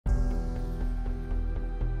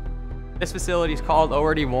This facility is called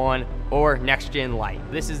ORD1 or Next Gen Lite.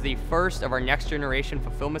 This is the first of our next generation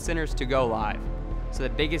fulfillment centers to go live. So the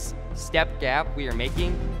biggest step gap we are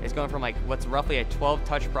making is going from like what's roughly a 12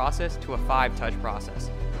 touch process to a 5 touch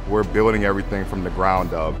process. We're building everything from the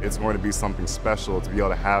ground up. It's going to be something special to be able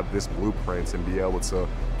to have this blueprint and be able to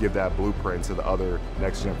give that blueprint to the other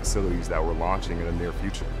next-gen facilities that we're launching in the near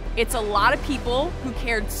future. It's a lot of people who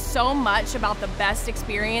cared so much about the best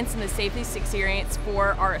experience and the safest experience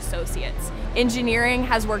for our associates. Engineering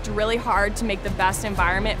has worked really hard to make the best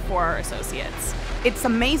environment for our associates. It's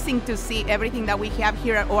amazing to see everything that we have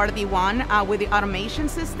here at ORD1 with the automation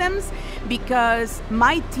systems, because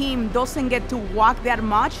my team doesn't get to walk that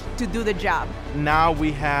much to do the job. Now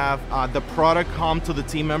we have the product come to the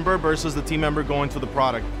team member versus the team member going to the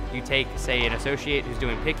product. You take, say, an associate who's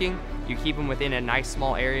doing picking, you keep them within a nice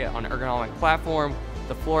small area on an ergonomic platform,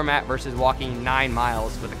 the floor mat, versus walking 9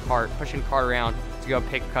 miles with a cart, pushing a cart around to go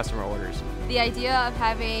pick customer orders. The idea of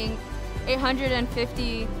having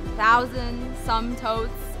 850,000 some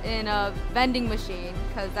totes in a vending machine,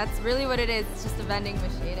 because that's really what it is. It's just a vending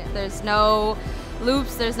machine. There's no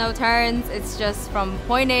loops, there's no turns, it's just from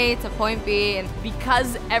point A to point B. And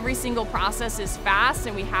because every single process is fast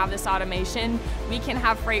and we have this automation, we can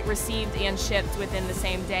have freight received and shipped within the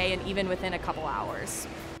same day and even within a couple hours.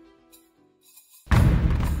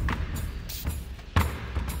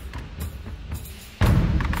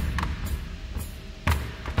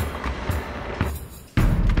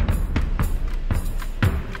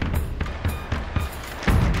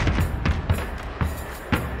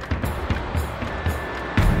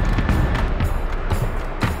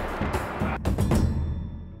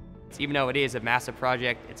 Even though it is a massive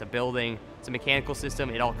project, it's a building, it's a mechanical system,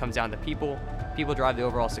 it all comes down to people. People drive the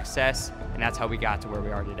overall success, and that's how we got to where we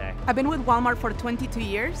are today. I've been with Walmart for 22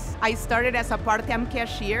 years. I started as a part-time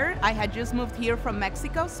cashier. I had just moved here from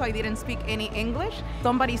Mexico, so I didn't speak any English.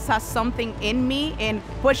 Somebody saw something in me and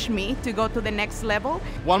pushed me to go to the next level.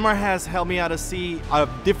 Walmart has helped me out to see a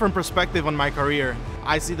different perspective on my career.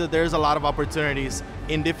 I see that there's a lot of opportunities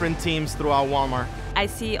in different teams throughout Walmart. I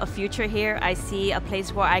see a future here. I see a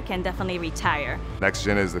place where I can definitely retire. Next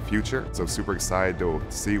Gen is the future, so I'm super excited to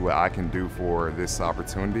see what I can do for this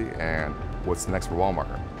opportunity and what's next for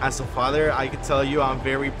Walmart. As a father, I can tell you I'm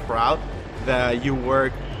very proud that you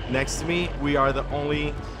work next to me. We are the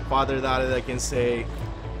only father that can say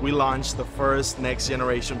we launched the first next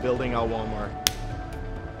generation building at Walmart.